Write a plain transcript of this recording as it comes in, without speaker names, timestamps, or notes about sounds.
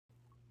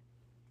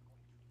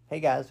Hey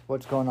guys,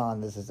 what's going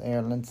on? This is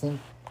Aaron Linson,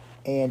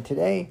 and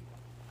today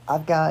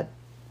I've got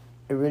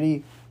a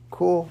really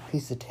cool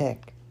piece of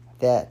tech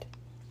that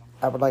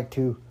I would like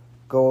to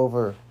go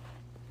over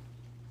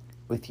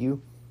with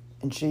you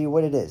and show you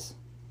what it is.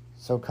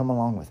 So come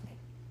along with me.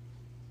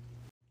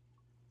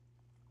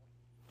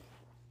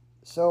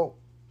 So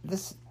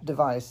this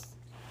device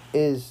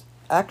is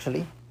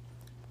actually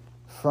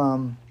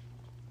from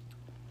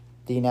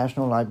the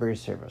National Library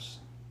Service,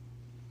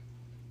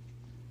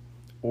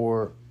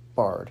 or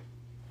BARD,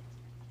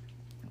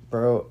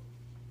 Braille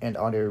and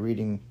Audio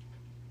Reading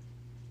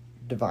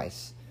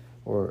Device,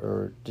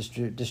 or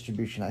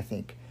distribution, I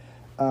think.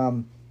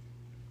 The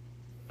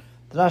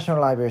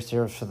National Library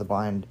Service for the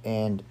Blind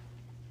and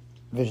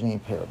Visually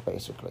Impaired,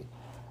 basically.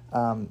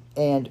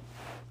 And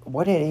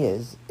what it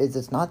is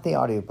it's not the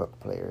audiobook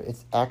player,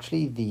 it's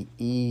actually the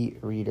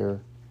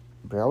e-reader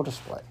Braille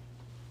display.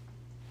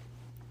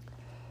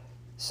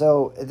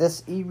 So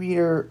this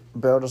e-reader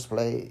Braille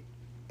display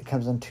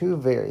comes in two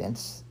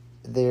variants.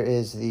 There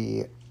is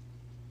the,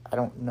 I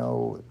don't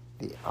know,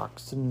 the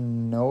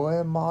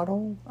Oxenoa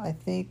model, I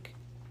think.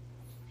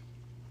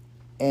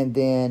 And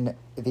then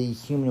the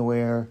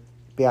HumanWare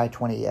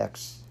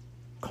BI-20X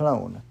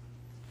clone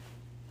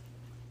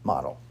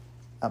model.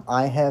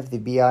 I have the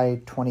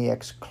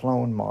BI-20X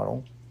clone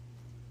model.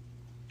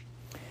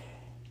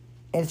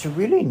 And it's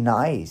really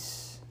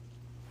nice.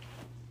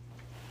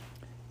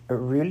 A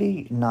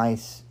really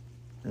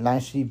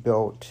nicely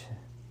built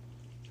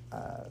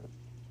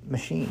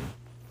machine.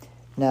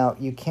 Now,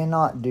 you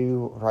cannot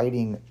do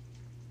writing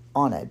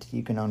on it.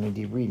 You can only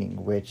do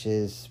reading, which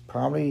is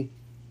probably,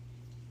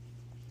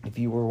 if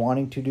you were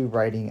wanting to do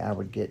writing, I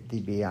would get the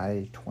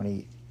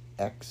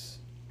BI-20X,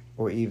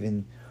 or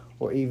even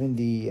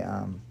the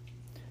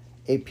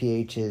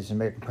APH's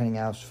American Printing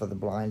House for the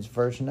Blind's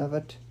version of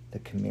it, the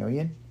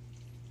Chameleon,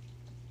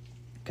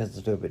 because it's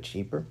a little bit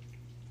cheaper.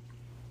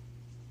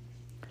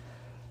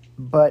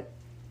 But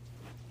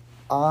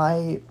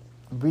I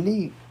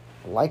really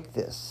like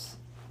this.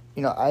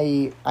 You know,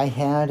 I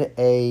had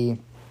a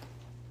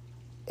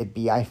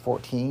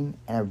BI-14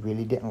 and I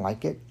really didn't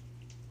like it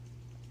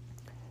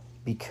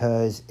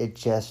because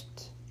it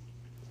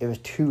was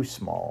too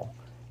small,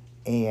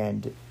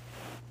 and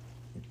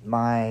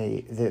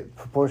the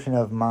proportion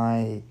of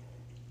my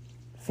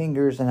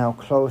fingers and how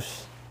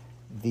close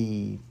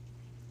the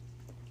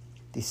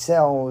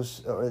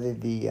cells or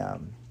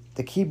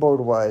the keyboard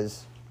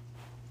was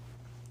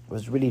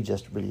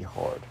really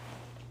hard,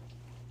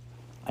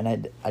 and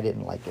I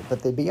didn't like it.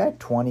 But the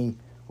BI-20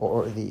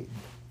 or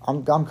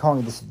I'm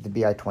calling this the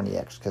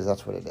BI-20X because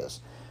that's what it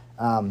is.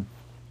 The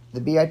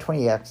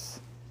BI-20X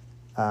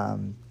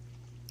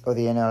or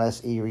the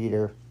NLS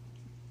e-reader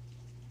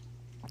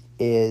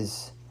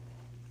is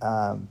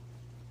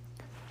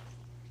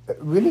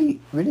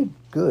really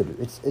good.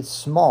 It's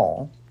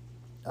small.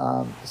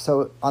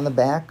 So on the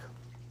back,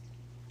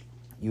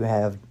 you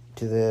have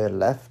to the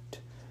left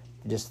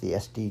just the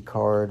SD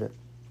card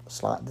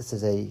slot. This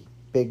is a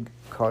big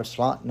card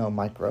slot, no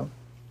micro.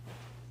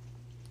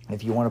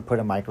 If you want to put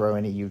a micro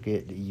in it,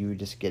 you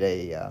just get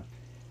a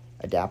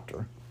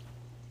adapter.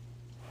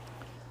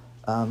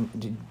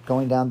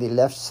 Going down the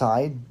left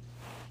side,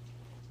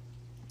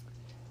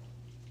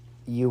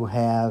 you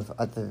have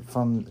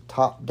from the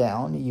top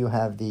down, you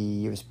have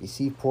the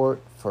USB-C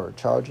port for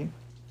charging,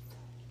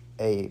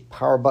 a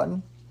power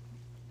button,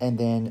 and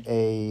then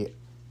a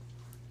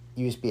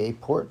USB-A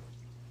port.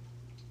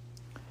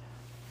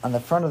 On the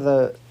front of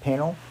the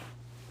panel,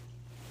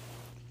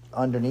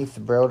 underneath the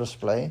Braille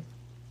display,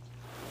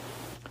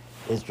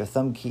 is your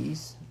thumb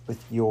keys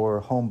with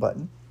your home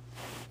button.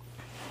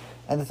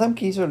 And the thumb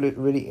keys are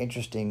really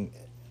interesting.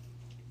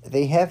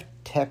 They have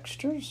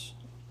textures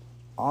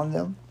on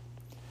them.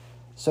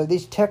 So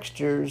these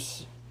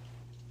textures,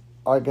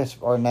 I guess,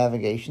 are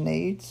navigation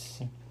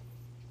aids.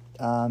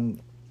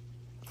 From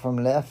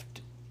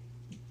left,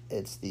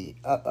 it's the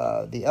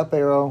up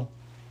arrow,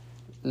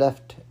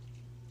 left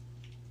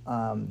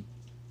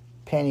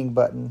panning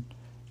button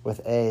with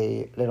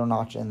a little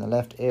notch in the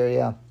left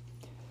area,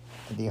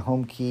 the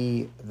home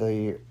key,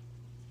 the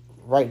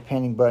right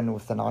panning button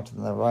with the notch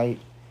on the right,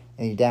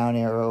 and the down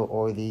arrow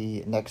or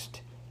the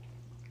next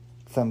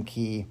thumb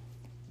key,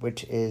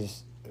 which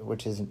is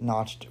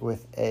notched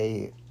with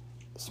a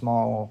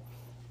small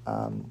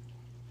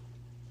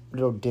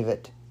little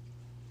divot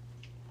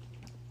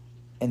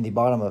in the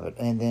bottom of it,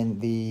 and then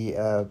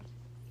the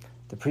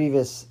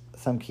previous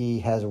thumb key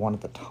has one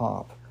at the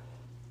top.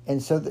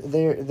 And so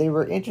they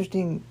were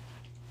interesting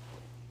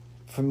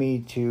for me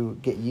to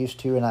get used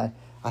to, and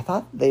I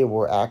thought there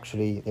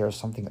was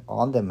something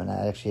on them, and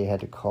I actually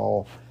had to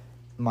call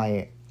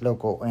my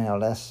local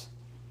NLS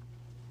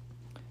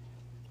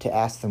to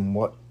ask them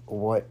what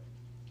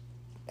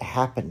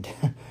happened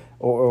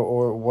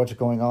or what's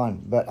going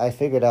on. But I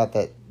figured out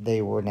that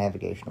they were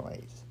navigational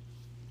aids.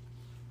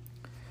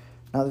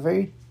 Now the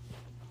very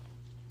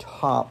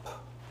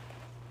top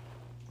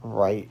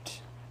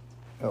right,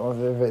 or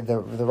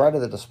the right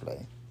of the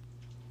display,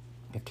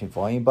 you have two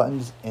volume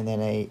buttons and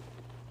then a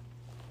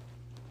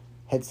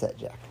headset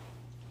jack.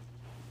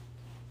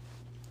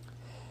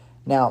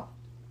 Now,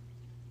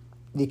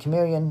 the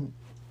Chameleon,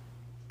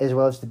 as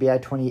well as the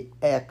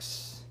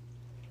BI-20X,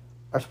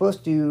 are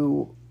supposed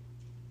to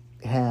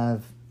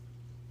have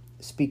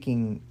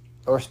speaking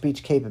or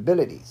speech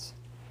capabilities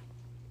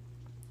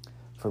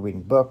for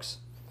reading books.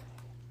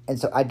 And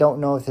so I don't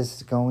know if this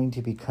is going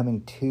to be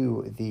coming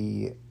to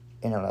the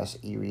NLS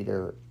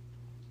e-reader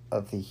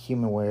of the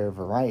HumanWare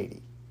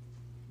variety,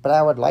 but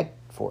I would like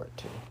for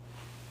it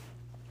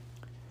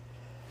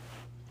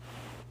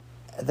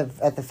to.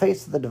 At the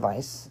face of the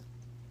device,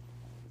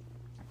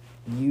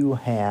 you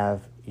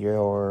have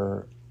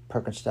your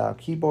Perkins-style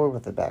keyboard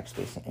with the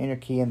backspace and enter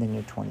key, and then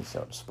your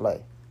 20-cell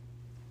display.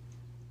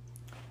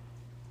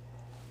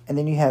 And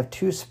then you have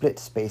 2 split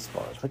space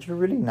bars, which are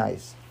really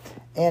nice.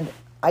 And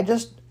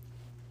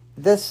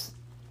this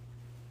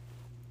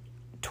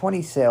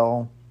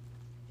 20-cell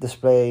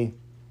display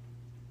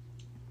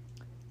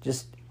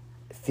just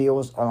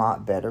feels a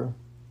lot better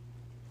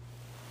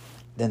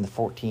than the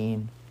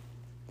 14.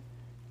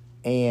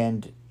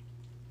 And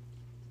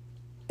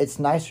it's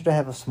nicer to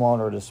have a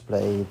smaller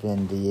display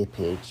than the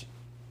APH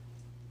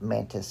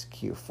Mantis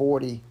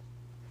Q40.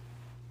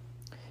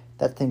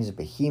 That thing's a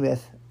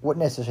behemoth.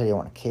 Wouldn't necessarily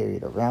want to carry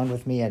it around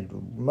with me. I'd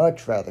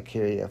much rather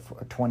carry a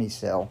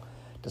 20-cell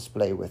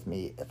display with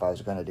me if I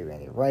was going to do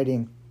any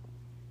writing.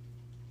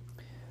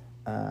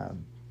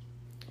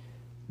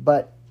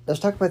 But let's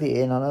talk about the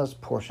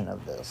NLS portion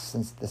of this,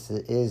 since this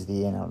is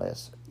the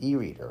NLS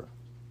e-reader.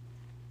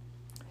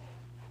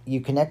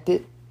 You connect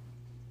it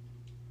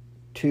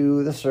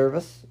to the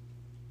service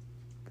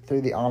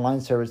through the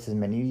online services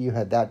menu. You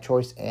have that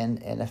choice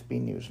and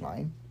NFB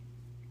Newsline.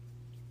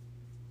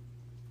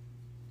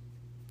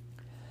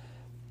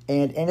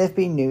 And and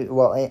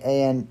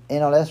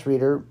NLS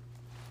Reader,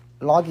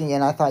 logging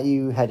in, I thought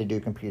you had to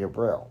do computer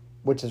braille,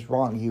 which is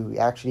wrong. You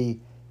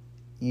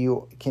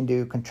can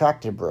do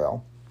contracted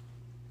braille.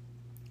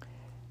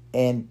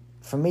 And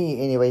for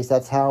me, anyways,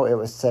 that's how it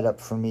was set up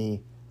for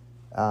me.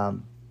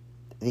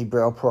 The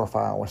braille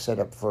profile was set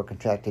up for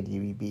contracted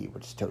UEB,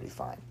 which is totally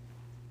fine.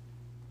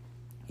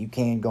 You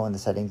can go in the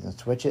settings and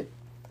switch it.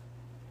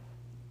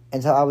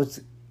 And so I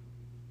was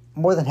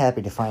more than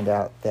happy to find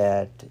out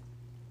that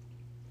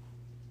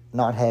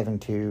not having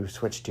to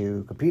switch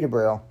to computer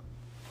braille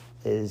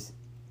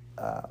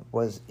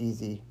was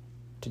easy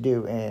to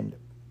do, and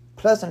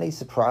pleasantly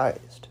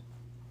surprised,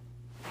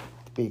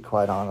 to be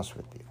quite honest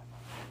with you.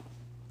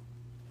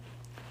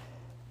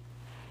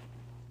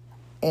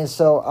 And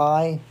so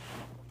I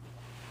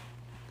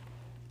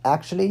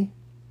actually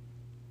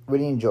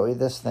really enjoy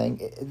this thing.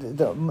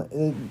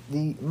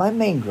 My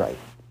main gripe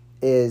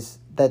is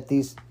that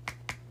these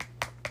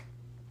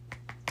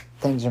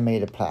things are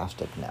made of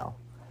plastic now.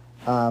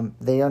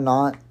 They are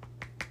not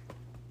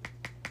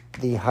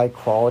the high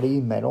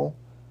quality metal,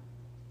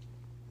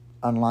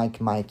 unlike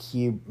my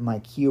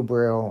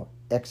QBraille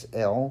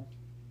XL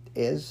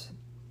is.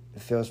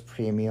 It feels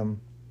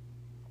premium.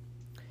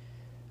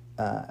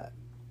 I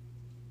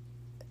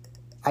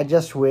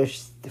just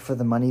wish for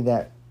the money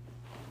that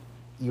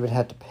you would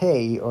have to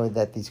pay, or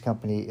that these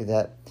companies,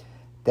 that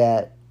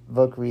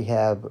Voc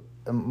Rehab,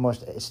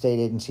 most state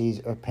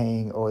agencies are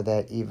paying, or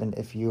that even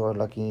if you are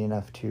lucky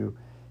enough to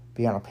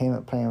be on a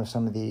payment plan with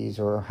some of these,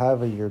 or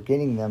however you're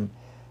getting them,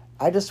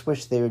 I just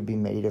wish they would be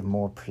made of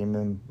more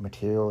premium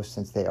materials,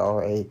 since they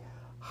are a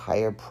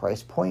higher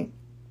price point.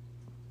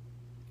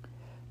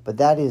 But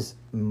that is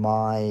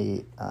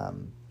my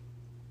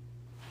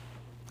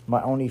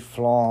only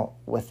flaw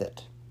with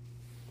it,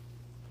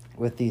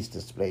 with these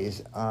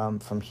displays from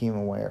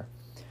HumanWare.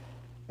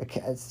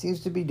 It seems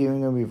to be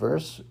doing a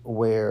reverse,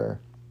 where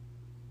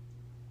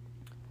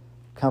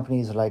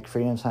companies like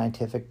Freedom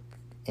Scientific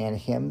and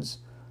HIMSS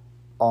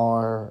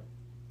are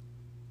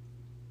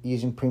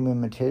using premium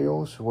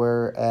materials,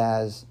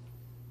 whereas,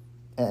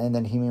 and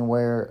then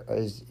HumanWare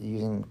is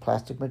using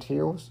plastic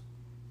materials.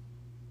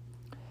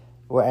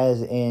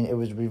 Whereas it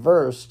was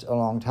reversed a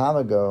long time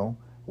ago,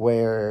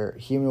 where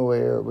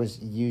HumanWare was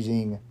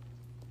using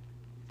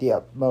the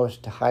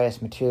utmost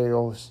highest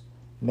materials,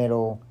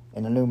 metal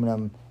and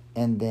aluminum,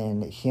 and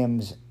then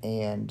HIMSS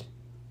and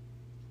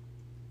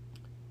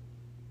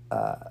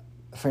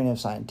Freedom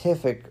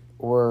Scientific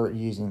were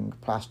using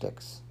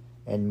plastics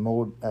and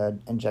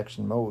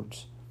injection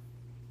molds.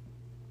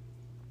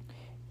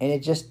 And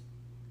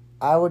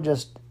I would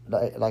just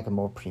like a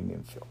more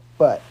premium feel.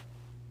 But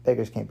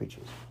beggars can't be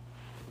choosers.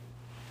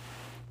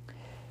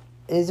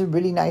 It is a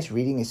really nice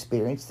reading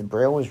experience. The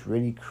braille is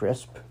really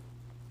crisp.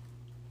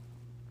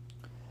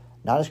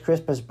 Not as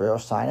crisp as braille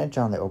signage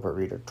on the Obert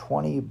Reader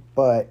 20,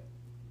 but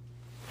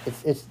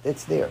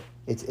it's there.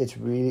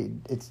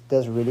 It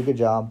does a really good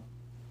job.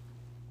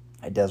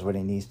 It does what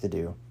it needs to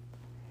do,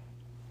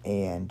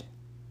 and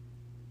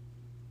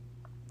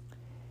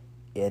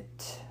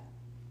it's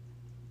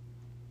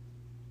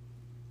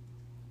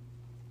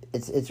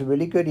a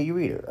really good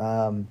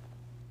e-reader.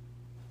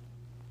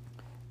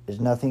 There's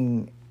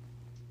nothing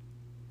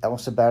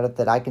else about it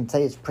that I can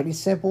say. It's pretty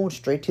simple and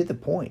straight to the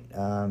point.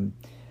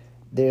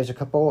 There's a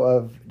couple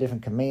of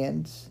different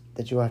commands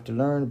that you'll have to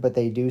learn, but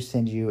they do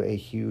send you a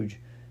huge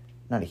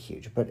not a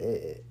huge, but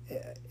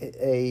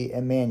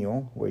a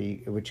manual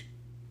which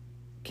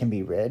can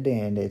be read,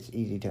 and it's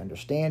easy to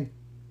understand,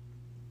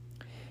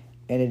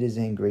 and it is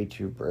in grade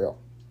 2 Braille,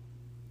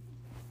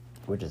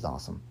 which is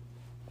awesome.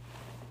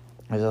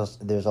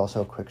 There's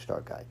also a quick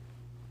start guide.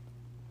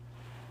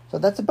 So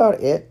that's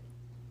about it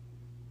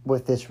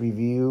with this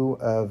review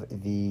of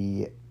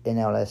the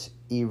NLS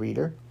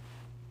e-reader.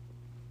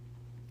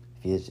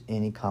 If you have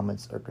any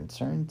comments or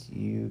concerns,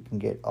 you can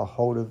get a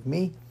hold of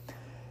me,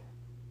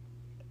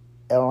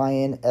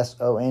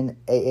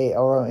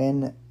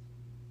 LINSONAARON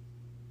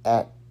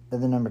at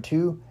the number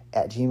 2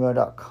 at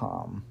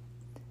gmail.com.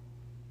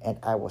 And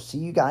I will see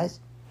you guys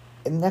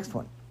in the next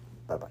one.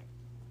 Bye-bye.